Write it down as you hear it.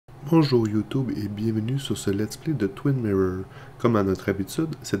Bonjour YouTube et bienvenue sur ce let's play de Twin Mirror. Comme à notre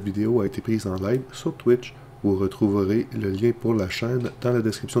habitude, cette vidéo a été prise en live sur Twitch. Vous retrouverez le lien pour la chaîne dans la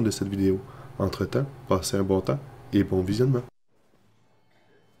description de cette vidéo. Entre-temps, passez un bon temps et bon visionnement.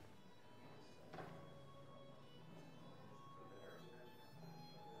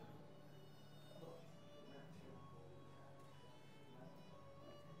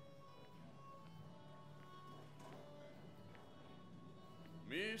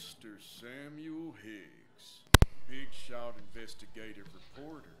 Mr. Samuel Higgs, big shot investigative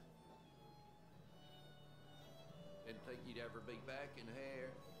reporter. Didn't think you'd ever be back in here.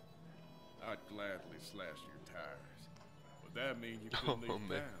 I'd gladly slash your tires, but that means you couldn't leave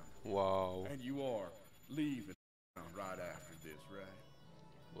man. town. Wow. And you are leaving town right after this, right?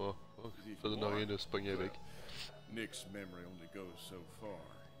 Oh, If ça you donne rien aren't, de se pogner avec. Nick's memory only goes so far.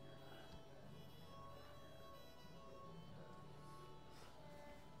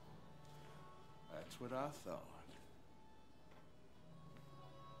 That's what I thought.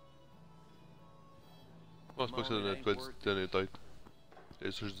 Je pense pas que ça donne de quoi dans les têtes.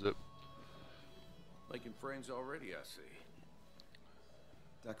 C'est ça que je disais. Making friends already, I see.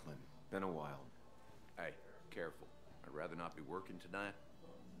 Declan, been a while. Hey, careful. I'd rather not be working tonight.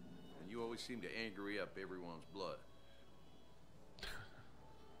 And you always seem to angry up everyone's blood.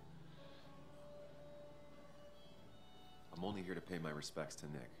 I'm only here to pay my respects to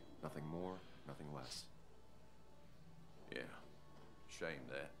Nick. Nothing more, nothing less. Yeah. Shame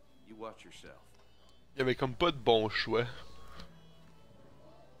that. You watch yourself. Il y avait comme pas de bon choix.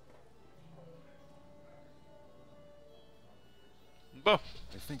 Bon.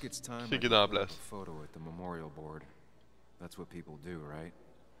 I think it's time Qui I est dans la put up place? a photo at the memorial board. That's what people do, right?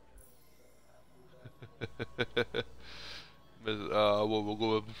 Mais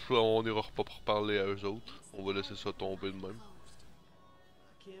on n'ira pas pour parler à eux autres. On va laisser ça tomber de même.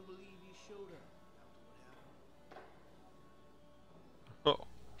 Oh,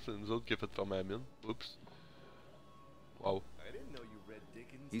 c'est nous autres qui a fait fermer la mine. Oups. Wow.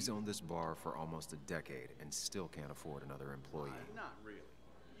 He's owned this bar for almost a decade and still can't afford another employee. Not really.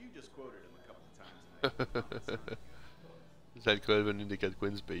 You just quoted him a couple of times. Les alcools venus des quatre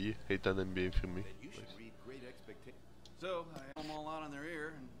coins du pays, étant bien filmé. So, I had them all out on their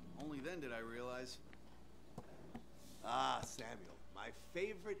ear, and only then did I realize. Ah, Samuel, my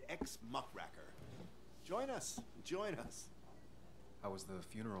favorite ex-muckracker. Join us. Join us. How was the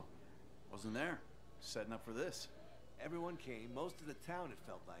funeral? Wasn't there. Setting up for this. Everyone came, most of the town, it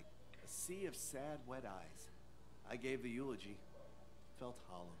felt like. A sea of sad, wet eyes. I gave the eulogy. Felt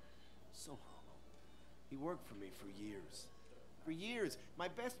hollow. So hollow. He worked for me for years. For years. My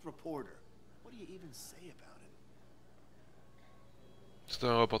best reporter. What do you even say about him? C'est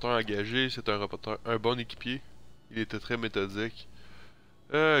un reporter engagé, c'est un reporter, un bon équipier. Il était très méthodique.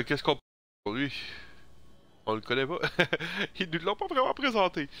 Qu'est-ce qu'on peut pour lui? On le connaît pas. Ils nous l'ont pas vraiment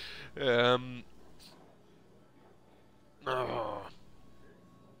présenté. Oh.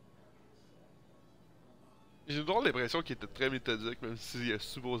 J'ai toujours l'impression qu'il était très méthodique, même s'il a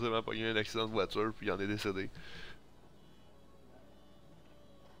supposément pas eu un accident de voiture puis il en est décédé.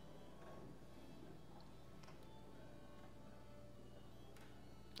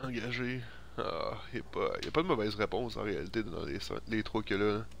 Engagé. Ah, y a pas de mauvaise réponse en réalité dans les trois qu'il y a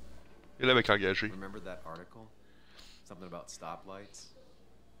là. Il est avec engagé. Remember that article? Something about stoplights?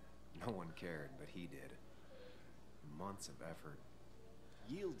 No one cared, but he did. Months of effort.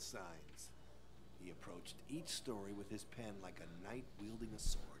 Yield signs. He approached each story with his pen like a knight wielding a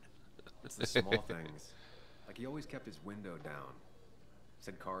sword. It's the small things. Like he always kept his window down.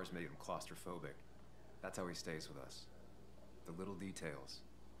 Said cars made him claustrophobic. That's how he stays with us. The little details.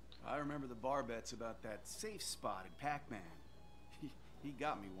 I remember the bar bets about that safe spot in Pac-Man. He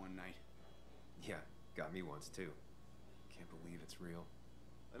got me one night. Yeah, got me once too. Can't believe it's real.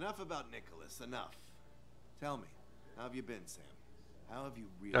 Enough about Nicholas, enough. Tell me, how have you been, Sam? How have you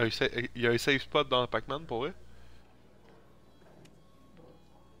Il really... y a un safe spot dans Pac-Man pour vrai?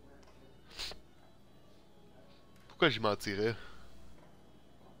 Pourquoi j'y mentirais?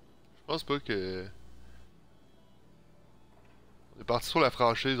 Je pense pas que... On est parti sur la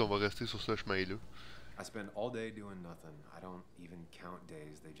franchise, on va rester sur ce chemin-là. I spend all day doing nothing. I don't even count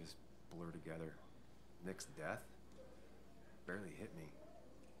days, they just blur together. Nick's death barely hit me.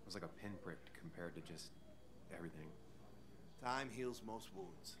 It was like a pinprick compared to just everything. Time heals most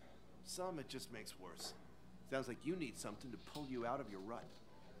wounds. Some it just makes worse. Sounds like you need something to pull you out of your rut.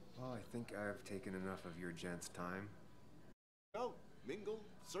 Well, I think I've taken enough of your gents' time. Go, mingle,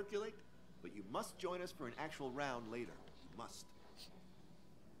 circulate, but you must join us for an actual round later. You must.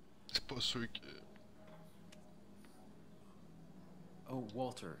 C'est pas sûr que... Oh,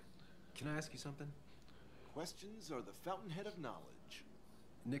 Walter, Can I ask you something? Questions are the fountainhead of knowledge.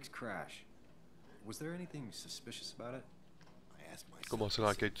 Nick's crash. Was there anything suspicious about it? I asked myself Commencer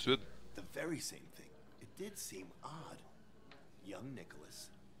l'enquête tout de suite. the very same thing. It did seem odd. Young Nicholas,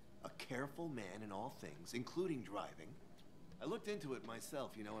 a careful man in all things, including driving. I looked into it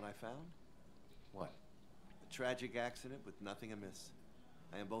myself. You know what I found? What? A tragic accident with nothing amiss.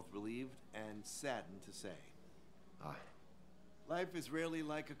 I am both relieved and saddened to say. Ah. Life is rarely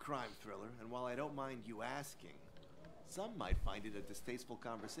like a crime thriller, and while I don't mind you asking, some might find it a distasteful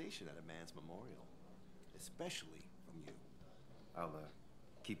conversation at a man's memorial. Especially from you. I'll,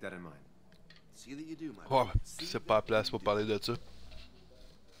 keep that in mind. See that you do, my Oh, man. See c'est that pas la place you pour do. parler de ça.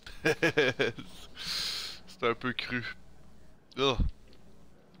 C'est un peu cru. Oh.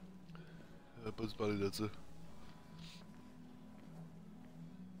 J'aurais pas dû parler de ça.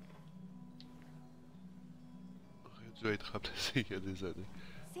 Aurait dû être remplacé il y a des années.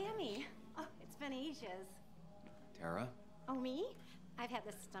 Sammy! Oh, it's been ages. Tara? Oh, me? I've had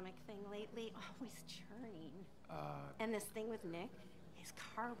this stomach thing lately, always churning. And this thing with Nick, his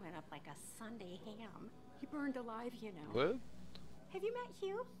car went up like a Sunday ham. He burned alive, you know. What? Have you met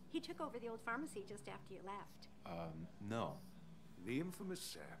Hugh? He took over the old pharmacy just after you left. No. The infamous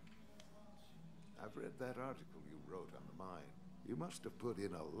Sam. I've read that article you wrote on the mine. You must have put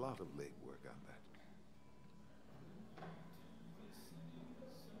in a lot of legwork on that.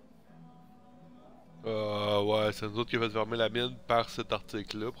 Ouais, c'est nous autres qui a fait fermer la mine par cet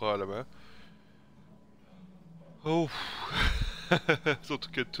article-là, probablement. Oh! Surtout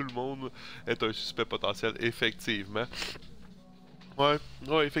que tout le monde est un suspect potentiel, effectivement. Ouais,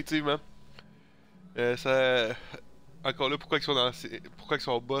 effectivement. Ça... Encore là, pourquoi que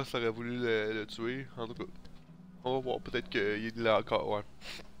son boss aurait voulu le tuer, en tout cas. On va voir, peut-être qu'il est là encore, ouais.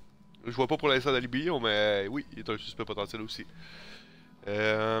 Je vois pas pour l'instant d'alibi, mais oui, il est un suspect potentiel aussi.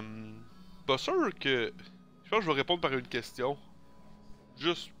 Pas sûr que... Je pense que je vais répondre par une question.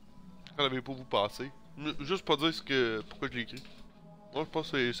 Juste, quand avez-vous vous passé? Juste pas dire pourquoi je l'ai écrit. Moi, je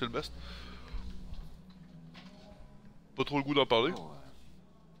pense que c'est le best. Pas trop le goût d'en parler. Oh,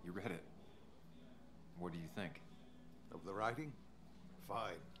 you read it. What do you think? Of the writing?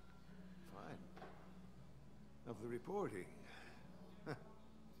 Fine. Fine. Of the reporting?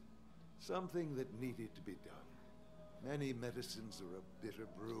 Something that needed to be done. Many medicines are a bitter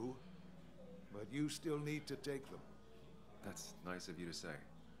brew, but you still need to take them. That's nice of you to say.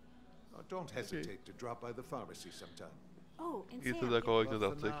 Don't hesitate to drop by the pharmacy sometime. Oh, and Il était Sam... d'accord avec But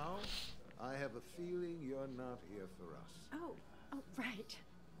notre for article. now, I have a feeling you're not here for us. Oh, right.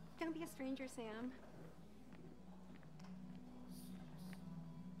 Don't be a stranger, Sam.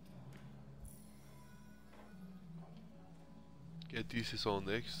 Cathy, c'est son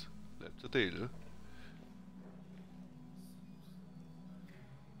ex. Tout est là.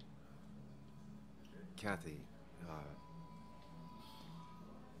 Kathy,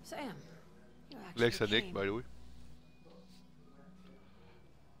 Sam, you actually L'ex à Nick, came. by the way.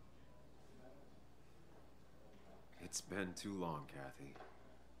 it's been too long, Kathy.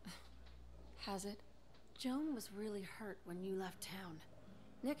 Has it? Joan was really hurt when you left town.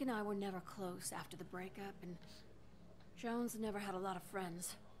 Nick and I were never close after the breakup, and Joan's never had a lot of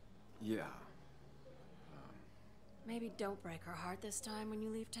friends. Yeah. Maybe don't break her heart this time when you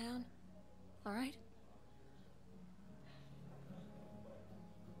leave town. All right?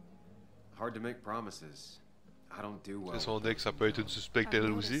 Hard to make promises. I don't do well. C'est son with ex, ça those peut être une sometimes. suspecte I've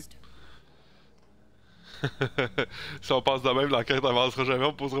elle aussi. noticed. Si on passe de même, l'enquête avancera jamais,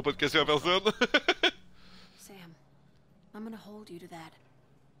 on posera pas de questions à personne. Sam, I'm gonna hold you to that.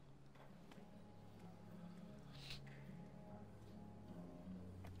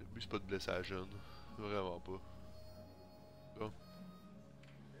 Le but, c'est pas de blesser la jeune. Vraiment pas. Bon.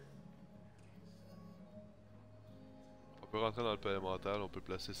 On peut rentrer dans le palais mental, on peut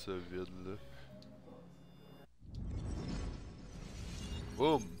placer ce vide là.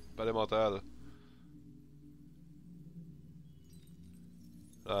 Boum! Palais mental.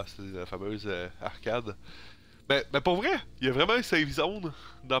 Ah, c'est la fameuse arcade. Ben pour vrai, il y a vraiment une save zone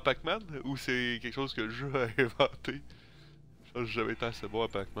dans Pac-Man ou c'est quelque chose que le jeu a inventé? Je pense que j'ai jamais été assez bon à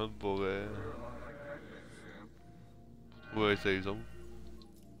Pac-Man pour trouver une save zone.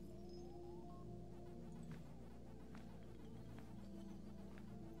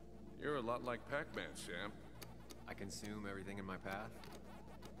 You're a lot like Pac-Man, Sam. I consume everything in my path.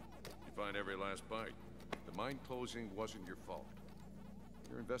 You find every last bite. The mine closing wasn't your fault.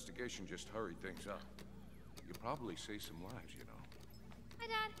 Your investigation just hurried things up. You probably saved some lives, you know. Hi,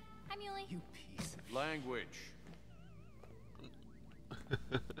 Dad. Hi, Muley. You piece of Language. Is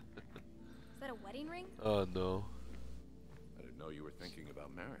that a wedding ring? Oh no. I didn't know you were thinking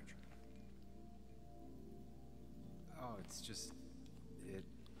about marriage. Oh, it's just... it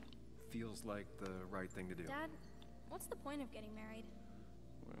feels like the right thing to do. Dad, what's the point of getting married?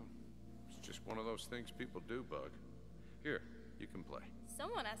 Well, it's just one of those things people do, Bug. Here, you can play.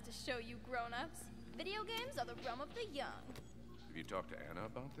 Someone has to show you grown-ups. Video games are the realm of the young. Have you talked to Anna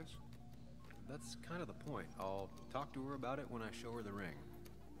about this? That's kind of the point. I'll talk to her about it when I show her the ring.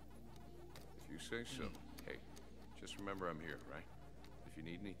 If you say so. Hey, just remember I'm here, right? If you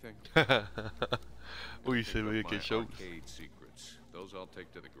need anything. Oui, c'est vrai, quelque chose. Arcade secrets. Those I'll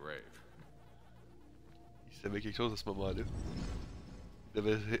take to the grave. Il savait quelque chose à ce moment-là. Il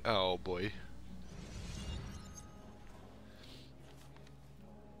devait... Oh boy.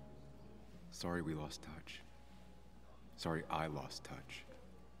 Sorry we lost touch. Sorry I lost touch.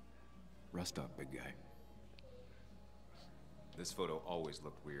 Rest up, big guy. This photo always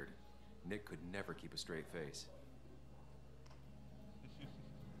looked weird. Nick could never keep a straight face.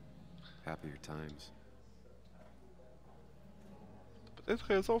 Happier times. Peut-être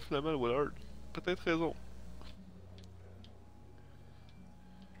raison finalement, Willard. Peut-être raison.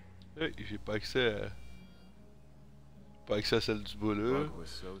 Hey, j'ai pas accès à... Pas accès à celle du bas là. Bug was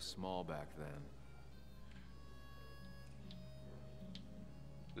so small back then.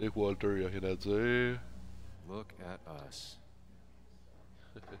 Nick Walter, y'a rien à dire. Look at us.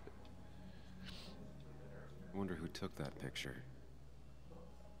 Wonder who took that picture.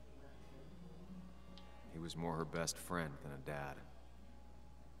 He was more her best friend than a dad.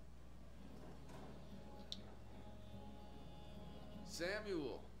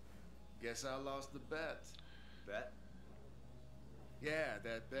 Samuel, guess I lost the bet. Bet? Yeah,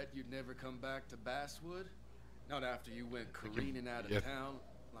 that bet you'd never come back to Basswood? Not after you went careening out of Yep. town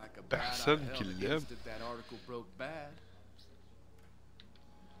like a bat out of Personne hell qui the l'aime. instant that article broke bad.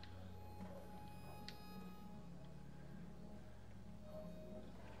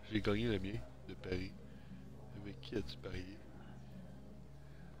 J'ai gagné le mien de Paris. Avec qui as-tu parié?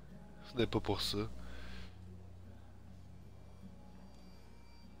 Ce n'est pas pour ça.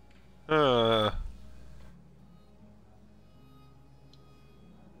 Ah.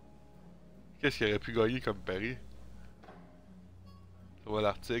 Qu'est-ce qu'il aurait pu gagner comme pari? On voit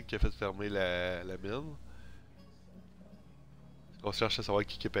l'article qui a fait fermer la mine. On cherche à savoir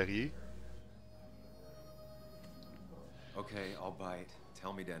qui a parié. Okay, I'll bite.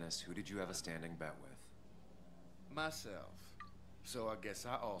 Tell me, Dennis, who did you have a standing bet with? Myself. So I guess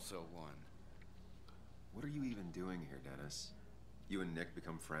I also won. What are you even doing here, Dennis? You and Nick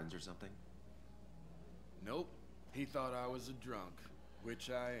become friends or something? Nope. He thought I was a drunk, which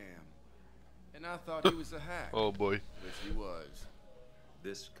I am. And I thought he was a hack, Oh boy. which he was.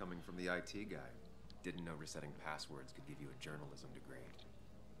 This coming from the IT guy. Didn't know resetting passwords could give you a journalism degree.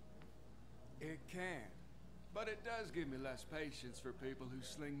 It can. But it does give me less patience for people who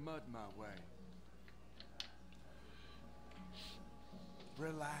sling mud my way.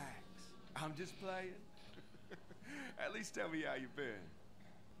 Relax. I'm just playing. At least tell me how you've been.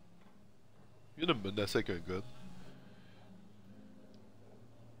 Il vient de me menacer avec un gun.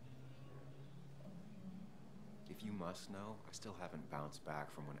 If you must know, I still haven't bounced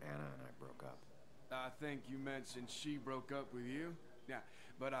back from when Anna and I broke up. I think you mentioned she broke up with you. Yeah,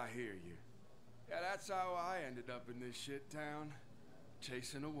 but I hear you. Yeah, that's how I ended up in this shit town.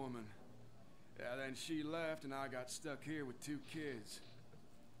 Chasing a woman. Yeah, then she left and I got stuck here with 2 kids.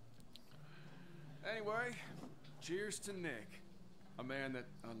 Anyway, cheers to Nick. A man that,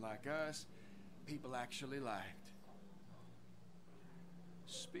 unlike us, people actually liked.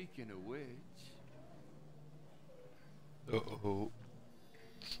 Speaking of which... Oh.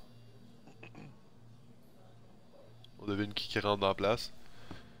 On devine qui rentre dans la place.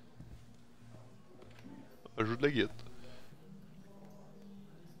 On joue de la guitare.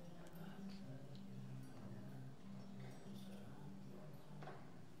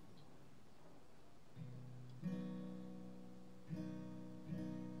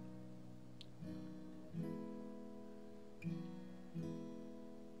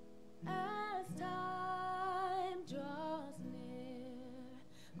 As time draws near,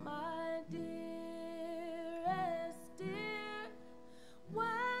 my dearest dear,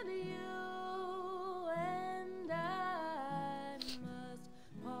 when you and I must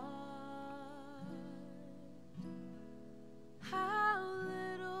part, how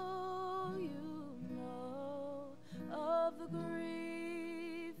little you know of the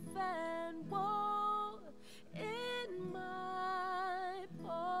grief and woe in my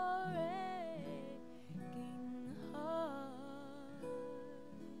poor aching heart.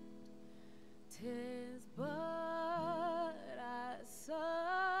 'Tis but I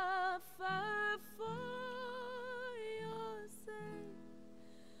suffer for your sake.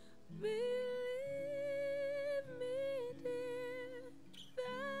 Believe me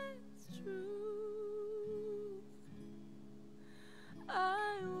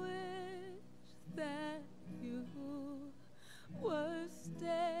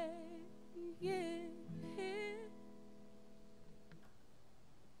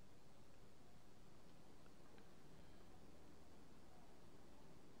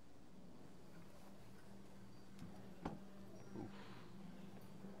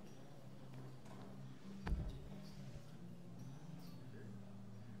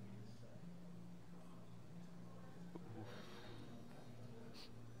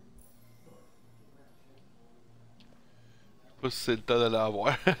Pas si c'est le temps d'aller la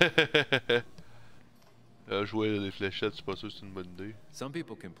voir. Jouer des fléchettes, je suis pas sûr que c'est une bonne idée. Some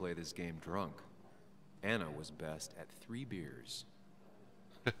people can play this game drunk. Anna was best at 3 beers.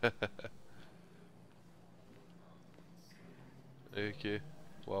 Ok.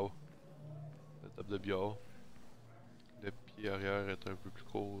 Wow. La table de billard. Le pied arrière est un peu plus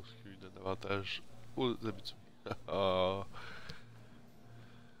court, ce qui lui donne avantage aux habitués. Ah.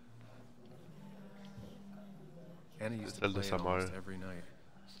 Anna used to Celle de play sa it almost mère. every night.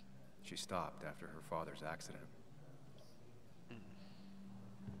 She stopped after her father's accident.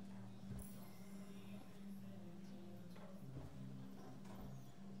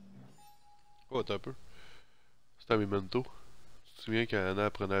 Oh, attends un peu. C'est un memento. Tu te souviens quand Anna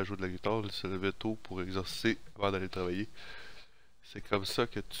apprenait à jouer de la guitare, elle se levait tôt pour exercer avant d'aller travailler. C'est comme ça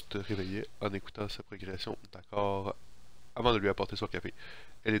que tu te réveillais en écoutant sa progression d'accords avant de lui apporter son café.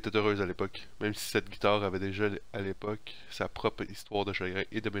 Elle était heureuse à l'époque, même si cette guitare avait déjà à l'époque sa propre histoire de chagrin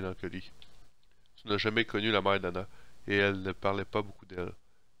et de mélancolie. Tu n'as jamais connu la mère d'Anna, et elle ne parlait pas beaucoup d'elle.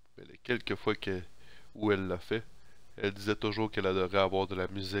 Mais les quelques fois où elle l'a fait, elle disait toujours qu'elle adorait avoir de la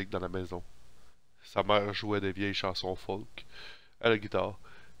musique dans la maison. Sa mère jouait des vieilles chansons folk à la guitare,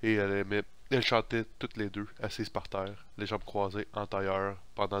 et elle chantait toutes les deux, assises par terre, les jambes croisées en tailleur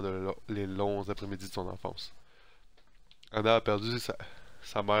pendant les longs après-midi de son enfance. Anna a perdu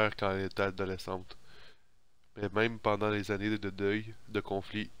sa mère quand elle était adolescente. Mais même pendant les années de deuil, de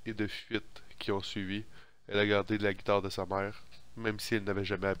conflits et de fuites qui ont suivi, elle a gardé la guitare de sa mère, même si elle n'avait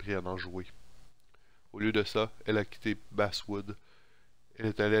jamais appris à en jouer. Au lieu de ça, elle a quitté Basswood. Elle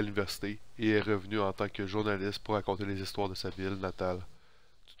est allée à l'université et est revenue en tant que journaliste pour raconter les histoires de sa ville natale.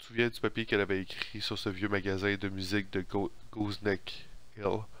 Tu te souviens du papier qu'elle avait écrit sur ce vieux magasin de musique de Gooseneck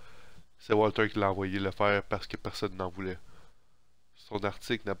Hill? C'est Walter qui l'a envoyé le faire parce que personne n'en voulait. Son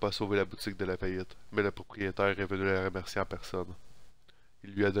article n'a pas sauvé la boutique de la faillite, mais le propriétaire est venu la remercier en personne.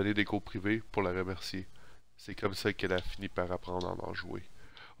 Il lui a donné des cours privés pour la remercier. C'est comme ça qu'elle a fini par apprendre à en jouer.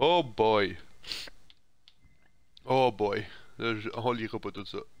 Oh boy! Oh boy! Là, on lira pas tout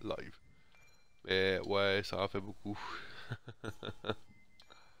ça live. Mais ouais, ça en fait beaucoup.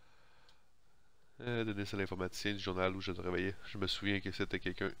 Denis, c'est l'informaticien du journal où je travaillais. Je me souviens que c'était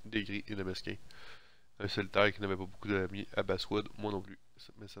quelqu'un d'aigri et de mesquin. Un solitaire qui n'avait pas beaucoup d'amis à Basswood, moi non plus.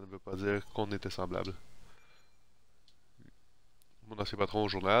 Mais ça ne veut pas dire qu'on était semblables. Mon ancien patron au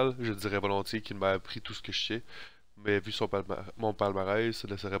journal, je dirais volontiers qu'il m'a appris tout ce que je sais, mais vu mon palmarès, ce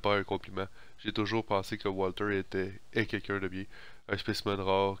ne serait pas un compliment. J'ai toujours pensé que Walter est quelqu'un de bien, un spécimen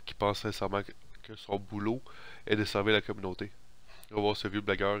rare qui pense sincèrement que son boulot est de servir la communauté. Revoir ce vieux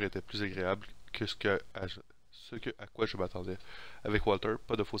blagueur était plus agréable que à quoi je m'attendais. Avec Walter,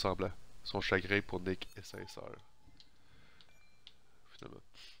 pas de faux semblants. Son chagrin pour Nick est sincère. Finalement.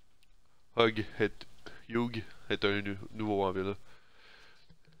 Hugh est un nouveau en ville,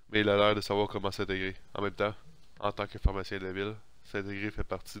 mais il a l'air de savoir comment s'intégrer. En même temps, en tant que pharmacien de la ville, s'intégrer fait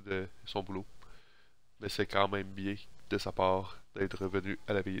partie de son boulot. Mais c'est quand même bien de sa part d'être revenu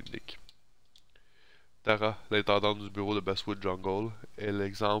à la veillée de Nick. Tara, l'intendante du bureau de Basswood Jungle, est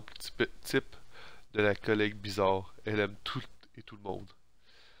l'exemple type de la collègue bizarre. Elle aime tout et tout le monde.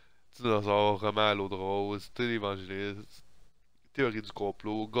 Dinosaures, romans à l'eau de rose, télévangéliste, théorie du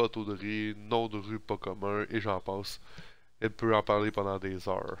complot, gâteau de riz, nom de rue pas commun, et j'en passe. Elle peut en parler pendant des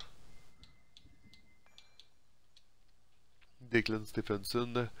heures. Declan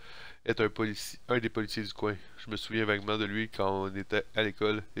Stephenson est un des policiers du coin. Je me souviens vaguement de lui quand on était à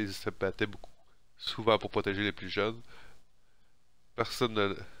l'école et il se battait beaucoup. Souvent pour protéger les plus jeunes.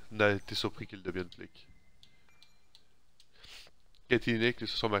 Personne n'a été surpris qu'il devienne flic. Katie et Nick se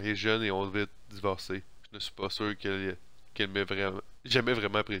sont mariés jeunes et ont vite divorcé. Je ne suis pas sûr qu'elle m'ait jamais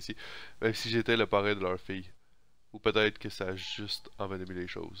vraiment apprécié, même si j'étais le parrain de leur fille. Ou peut-être que ça a juste envenimé les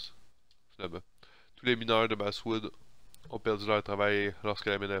choses. Finalement. Tous les mineurs de Basswood ont perdu leur travail lorsque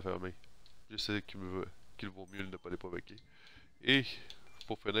la mine a fermé. Je sais qu'il vaut mieux ne pas les provoquer. Et,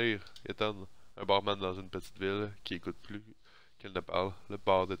 pour finir, Ethan, un barman dans une petite ville qui écoute plus qu'elle ne parle, le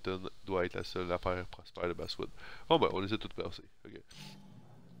bar d'Ethan doit être la seule affaire prospère de Basswood. Bon ben, on les a toutes percées. Okay.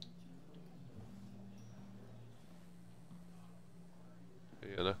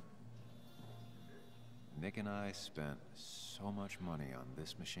 Et Anna. Nick and I spent so much money on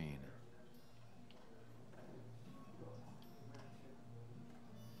this machine.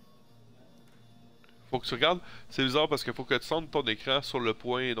 Faut que tu regardes, c'est bizarre parce qu'il faut que tu sentes ton écran sur le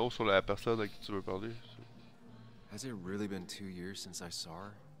point et non sur la personne à qui tu veux parler. Has it really been 2 years since I saw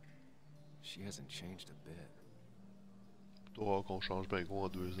her? She hasn't changed a bit. Plutôt rare qu'on change ben gros en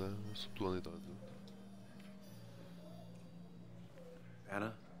 2 ans, surtout en étant adulte.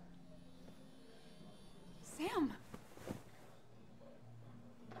 Anna? Sam!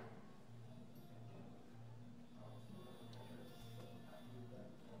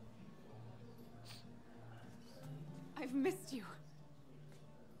 I've missed you.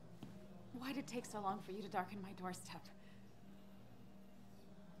 Why did it take so long for you to darken my doorstep?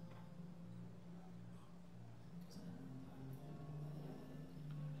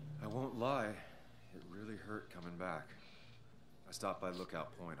 I won't lie, it really hurt coming back. I stopped by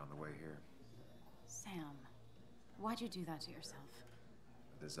Lookout Point on the way here. Sam, why'd you do that to yourself?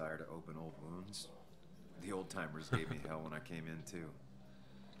 A desire to open old wounds? The old-timers gave me hell when I came in, too.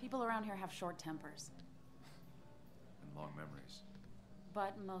 People around here have short tempers. And long memories.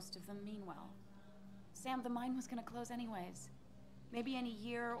 But most of them mean well. Sam, the mine was gonna close anyways. Maybe in a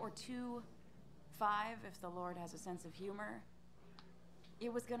year or 2, 5, if the Lord has a sense of humor.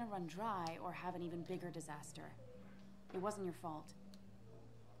 It was gonna run dry or have an even bigger disaster. It wasn't your fault.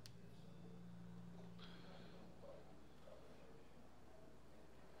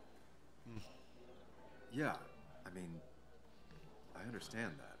 Yeah, I mean, I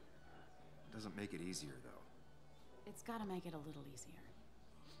understand that. It doesn't make it easier, though. It's gotta make it a little easier.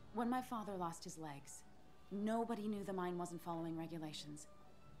 When my father lost his legs, nobody knew the mine wasn't following regulations.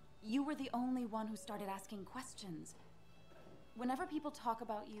 You were the only one who started asking questions. Whenever people talk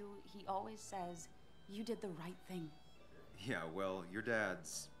about you, he always says, you did the right thing. Yeah, well, your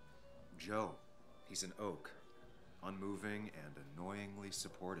dad's Joe. He's an oak. Unmoving and annoyingly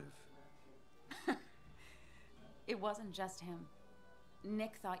supportive. It wasn't just him.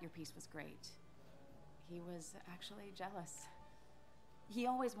 Nick thought your piece was great. He was actually jealous. He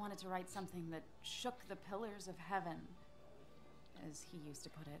always wanted to write something that shook the pillars of heaven, as he used to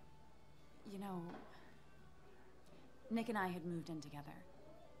put it. You know, Nick and I had moved in together.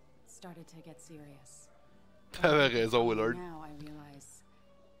 Started to get serious. T'avais raison, Willard. Now I realize.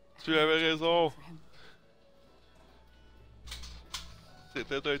 Tu avais raison.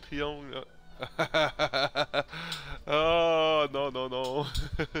 C'était un triangle. Oh non, non, non.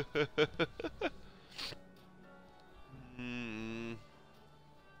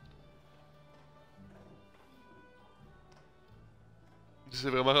 Il s'est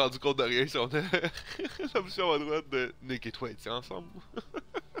vraiment rendu compte de rien si on a l'option à droite de Nick et toi étiez ensemble.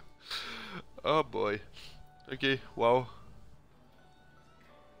 Oh boy. Ok, wow.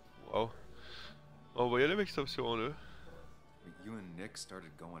 Wow. On va y aller avec cette option-là. You and Nick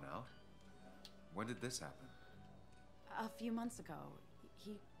started going out? When did this happen? A few months ago.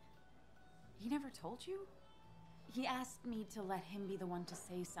 He never told you? He asked me to let him be the one to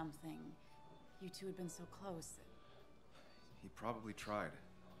say something. You two had been so close. He probably tried.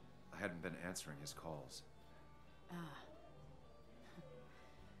 I hadn't been answering his calls. Ah.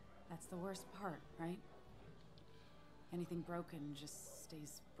 That's the worst part, right? Anything broken just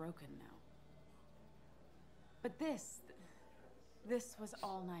stays broken now. But this was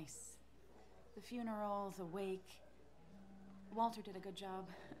all nice. The funeral, the wake. Walter did a good job.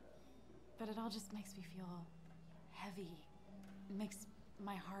 But it all just makes me feel heavy. It makes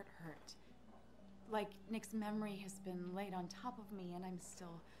my heart hurt. Like Nick's memory has been laid on top of me and I'm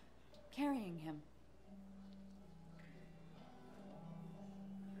still carrying him.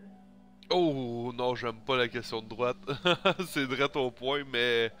 Oh non, j'aime pas la question de droite. C'est droit au point,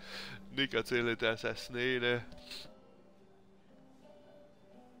 mais Nick a-t-il été assassiné là?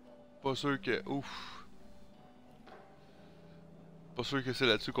 Pas sûr que. Ouf. Pas sûr que c'est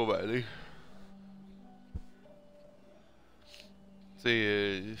là-dessus qu'on va aller.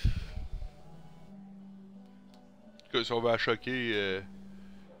 C'est. Que si on va choquer.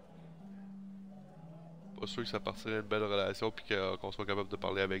 Pas sûr que ça partirait une belle relation puis qu'on soit capable de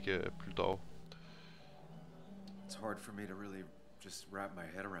parler avec plus tard. It's hard for me to really just wrap my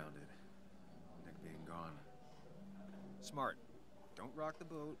head around it. Nick being gone. Smart. Don't rock the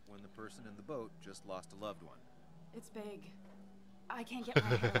boat when the person in the boat just lost a loved one. It's big. I can't get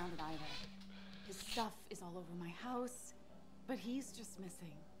my head around it either. His stuff is all over my house, but he's just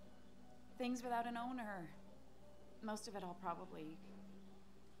missing. Things without an owner. Most of it I'll probably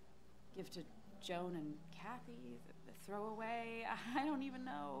give to Joan and Kathy, the throwaway. I don't even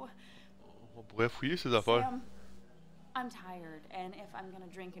know. On pourrait fouiller ces affaires. Sam, I'm tired, and if I'm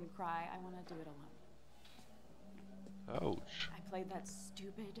gonna drink and cry, I want to do it alone. Ouch. I played that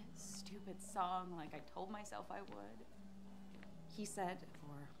stupid song like I told myself I would. He said,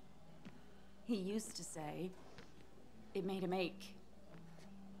 or he used to say, it made him ache.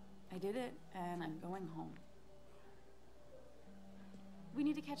 I did it, and I'm going home. We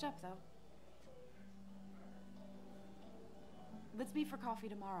need to catch up, though. Let's meet for coffee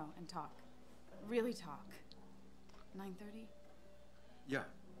tomorrow and talk. Really talk. 9:30? Yeah,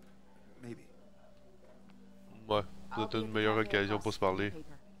 maybe. Ouais, c'est une meilleure occasion pour se parler.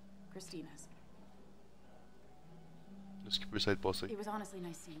 Christina's. De ce qui peut s'être passé. It was honestly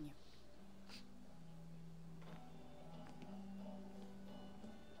nice seeing you.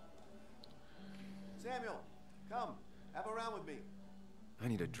 Samuel, come. Have a round with me. I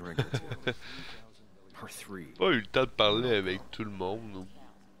need a drink or two. Or three. Pas eu le temps de parler avec tout le monde. Ou...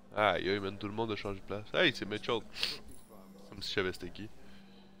 Aïe, man, tout le monde a changé de place. Hey, c'est Mitchell. Comme si je savais c'était qui.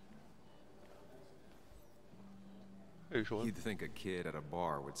 Hey, Sean. You'd think a kid at a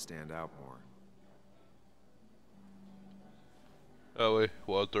bar would stand out more. Ah ouais,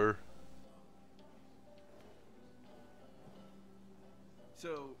 Walter.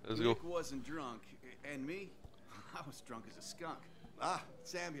 So, Let's Nick go. wasn't drunk, and me? I was drunk as a skunk. Ah,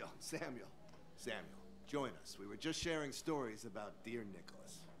 Samuel. Samuel, join us. We were just sharing stories about dear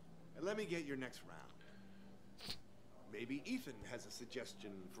Nicholas. And let me get your next round. Maybe Ethan has a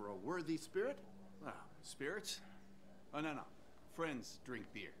suggestion for a worthy spirit? Ah, spirits? Oh, no. Friends drink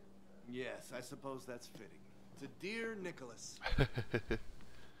beer. Yes, I suppose that's fitting. To dear Nicholas.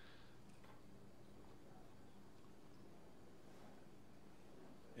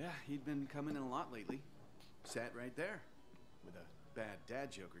 Yeah, he'd been coming in a lot lately. Sat right there. With a bad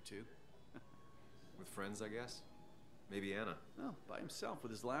dad joke or two. With friends, I guess? Maybe Anna. Oh, by himself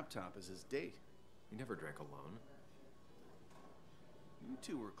with his laptop as his date. He never drank alone. You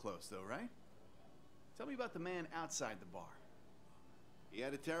two were close, though, right? Tell me about the man outside the bar. He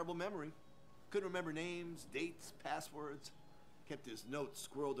had a terrible memory. Couldn't remember names, dates, passwords. Kept his notes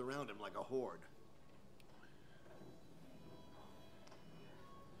squirreled around him like a hoard.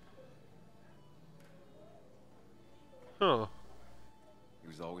 Huh. He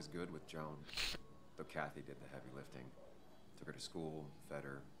was always good with Joan, though Kathy did the heavy lifting. Took her to school, fed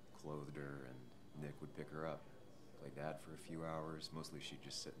her, clothed her, and Nick would pick her up. Play dad for a few hours. Mostly she'd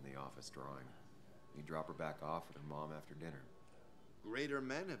just sit in the office drawing. He'd drop her back off with her mom after dinner. Greater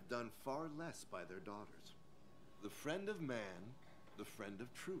men have done far less by their daughters. The friend of man, the friend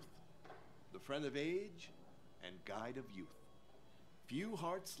of truth, the friend of age, and guide of youth. Few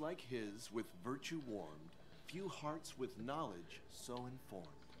hearts like his with virtue warmed, few hearts with knowledge so informed.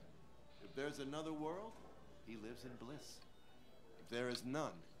 If there's another world, he lives in bliss. If there is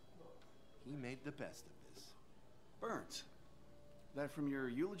none, he made the best of this. Burns. That from your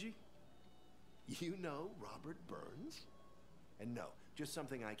eulogy? You know Robert Burns? And no, just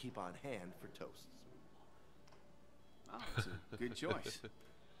something I keep on hand for toasts. Oh, it's a good choice.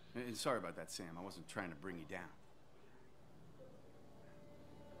 And sorry about that, Sam. I wasn't trying to bring you down.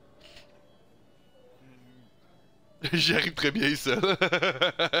 J'arrive très bien seul.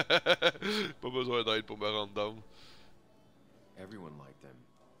 Pas besoin d'aide pour me rendre down. Everyone liked him.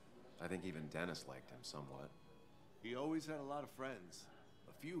 I think even Dennis liked him somewhat. He always had a lot of friends.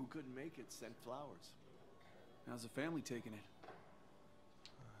 A few who couldn't make it sent flowers. How's the family taking it?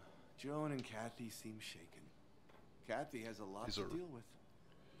 Joan and Kathy seem shaken. Kathy has a lot to deal with,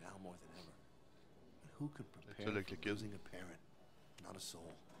 now more than ever. And who could prepare for losing a parent? Not a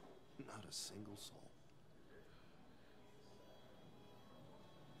soul. Not a single soul.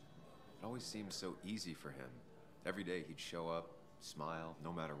 It always seemed so easy for him. Every day he'd show up, smile,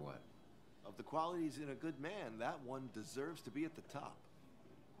 no matter what. Of the qualities in a good man, that one deserves to be at the top.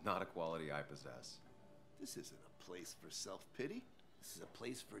 Not a quality I possess. This isn't a place for self-pity. This is a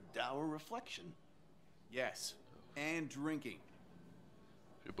place for dour reflection. Yes, and drinking.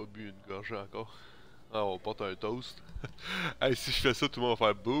 J'ai pas bu une gorgée encore. Ah, on porte un toast. Hey, si je fais ça, tout le monde va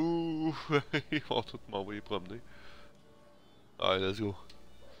faire bouh. Ils vont tous m'envoyer promener. Alright, let's go.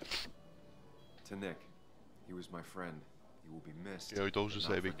 To Nick, he was my friend. He will be missed. Il y a un toast juste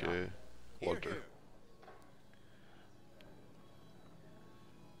avec Walter.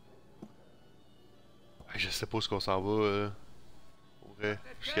 Hey, je sais pas où est-ce qu'on s'en va. Pour vrai,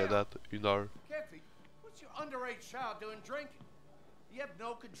 jusqu'à date, 1 heure. Kathy, what's your underage child doing drinking? You have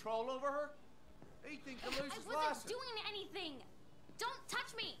no control over her? Anything to lose his I wasn't license. doing anything! Don't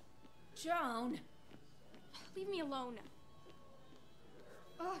touch me! Joan! Leave me alone.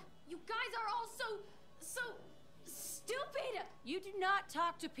 You guys are all so stupid! You do not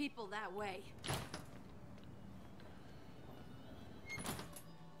talk to people that way.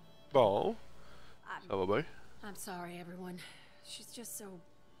 Bon. Ça va bien? I'm sorry, everyone. She's just so...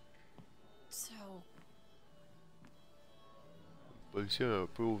 Policier a un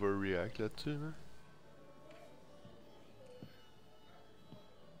peu overreact là-dessus, hein?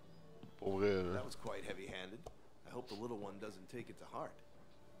 Pour vrai, hein? That was quite heavy-handed. I hope the little one doesn't take it to heart.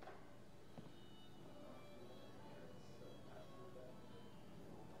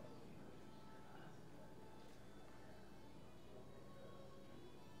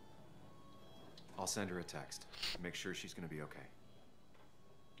 I'll send her a text. Make sure she's gonna be okay.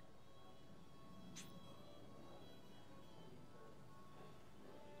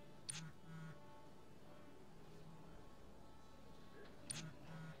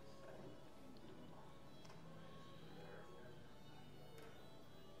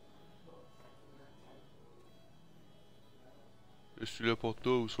 Je suis là pour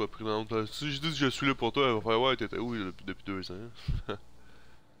toi ou sois prudente. Si je dis que je suis là pour toi, elle va faire ouais, t'étais où depuis 2 ans?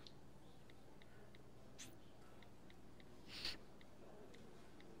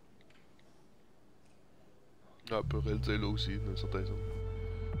 Ah, elle pourrait le dire là aussi, dans un certain sens.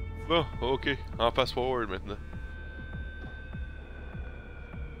 Bon, ok, en fast forward maintenant.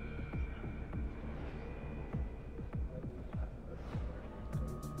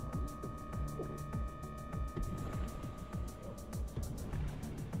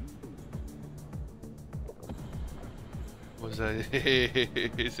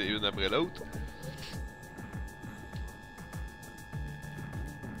 C'est une après l'autre.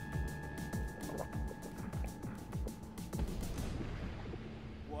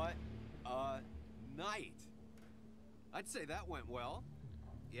 What a night! I'd say that went well.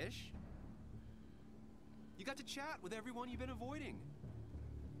 Ish. You got to chat with everyone you've been avoiding.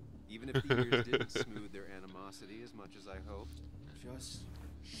 Even if the years didn't smooth their animosity as much as I hoped. Just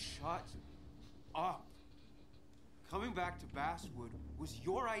shut up. Coming back to Basswood was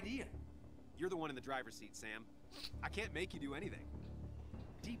your idea. You're the one in the driver's seat, Sam. I can't make you do anything.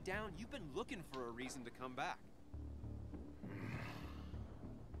 Deep down, you've been looking for a reason to come back.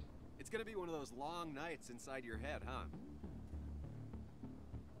 It's gonna be one of those long nights inside your head, huh?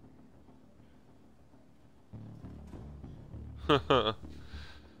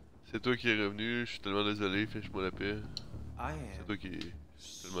 C'est toi qui es revenu, je suis tellement désolé, fiche-moi la paix. C'est toi qui es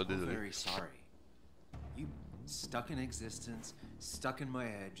tellement désolé. Very sorry. You stuck in existence, stuck in my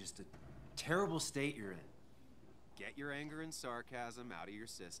head, just a terrible state you're in. Get your anger and sarcasm out of your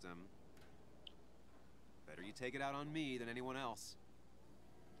system. Better you take it out on me than anyone else.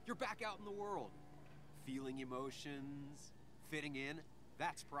 You're back out in the world. Feeling emotions, fitting in,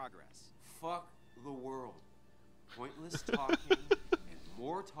 that's progress. Fuck the world. Pointless talking, and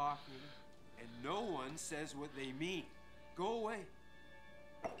more talking, and no one says what they mean. Go away.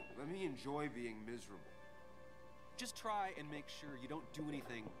 Let me enjoy being miserable. Just try and make sure you don't do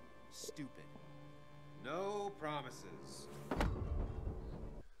anything stupid. No promises.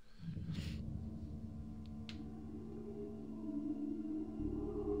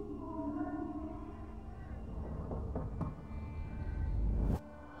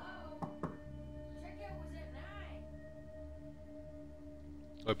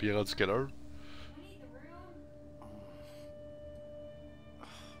 Ah, puis il est rendu quelle heure?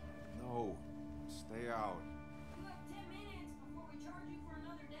 No, stay out. You have 10 minutes before we charge you for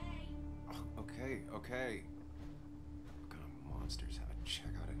another day. Okay, okay. What kind of monsters have a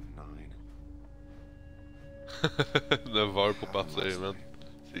checkout at 9? 9 heures pour partir, man.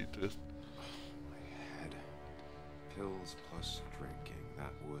 C'est triste. My head. Pills plus drinking.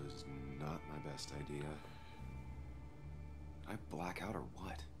 That was not my best idea. I black out or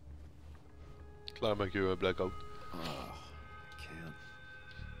what? Clairement qu'il y a eu un blackout. I can't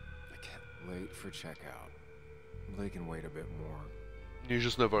wait for checkout. They can wait a bit more. Il est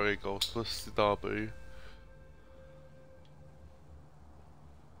juste 9h15, c'est pas si tempéré.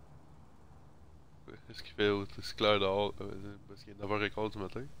 Est-ce qu'il fait aussi clair dehors? Parce qu'il est 9h15 du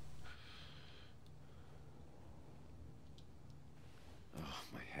matin. Oh,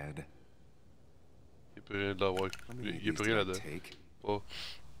 my head. Il peut rien d'avoir. Il peut rien là-dedans. Pas.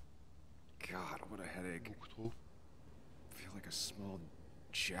 God, what a headache. Beaucoup trop. I feel like a small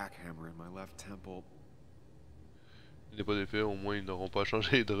jackhammer in my left temple. Il n'est pas d'effet, au moins ils n'auront pas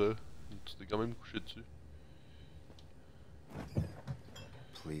changé les draps. Tu t'es quand même couché dessus.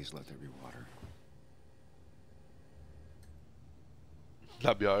 Please let there be water.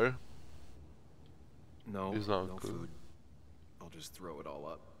 La bière. No, Les no encas. food. I'll just throw it all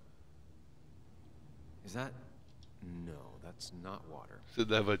up. Is that? No, that's not water. C'est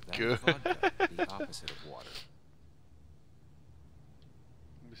de la vodka. That's vodka, the opposite of water.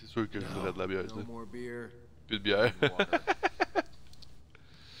 Mais c'est sûr que je voudrais de la bière, No ça. more beer. Plus de bière. Il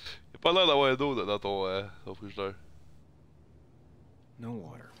a pas l'air d'avoir d'eau dans ton frigidaire. No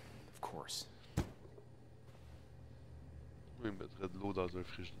water, of course. Oui, il mettrait de l'eau dans un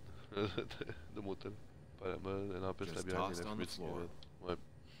frigidaire de motel. Pas la mode, elle empêche la bière et la fumée de cigarette. Ouais.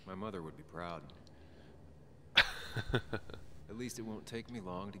 My mother would be proud. At least it won't take me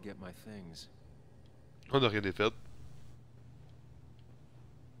long to get my things. On n'a rien fait.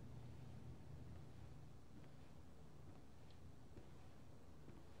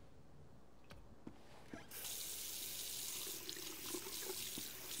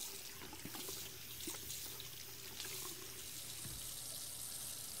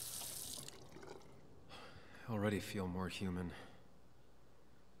 I already feel more human.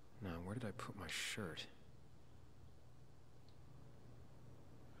 Now, where did I put my shirt?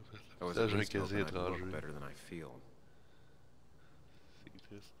 I was at least hoping I'd look better than I feel.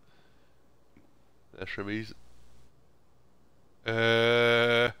 Christ. La chemise.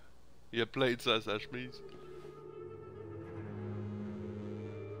 Il y a plein de ça à sa chemise.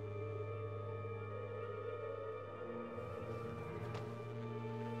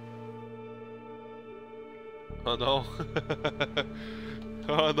 Oh non!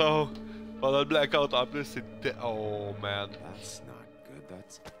 Oh non! Pendant le blackout en plus, c'était. Oh man! That's not good.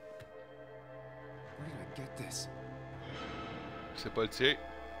 That's. Where did I get this? C'est pas le tien.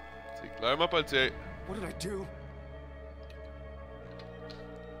 C'est clairement pas le tien. What did I do?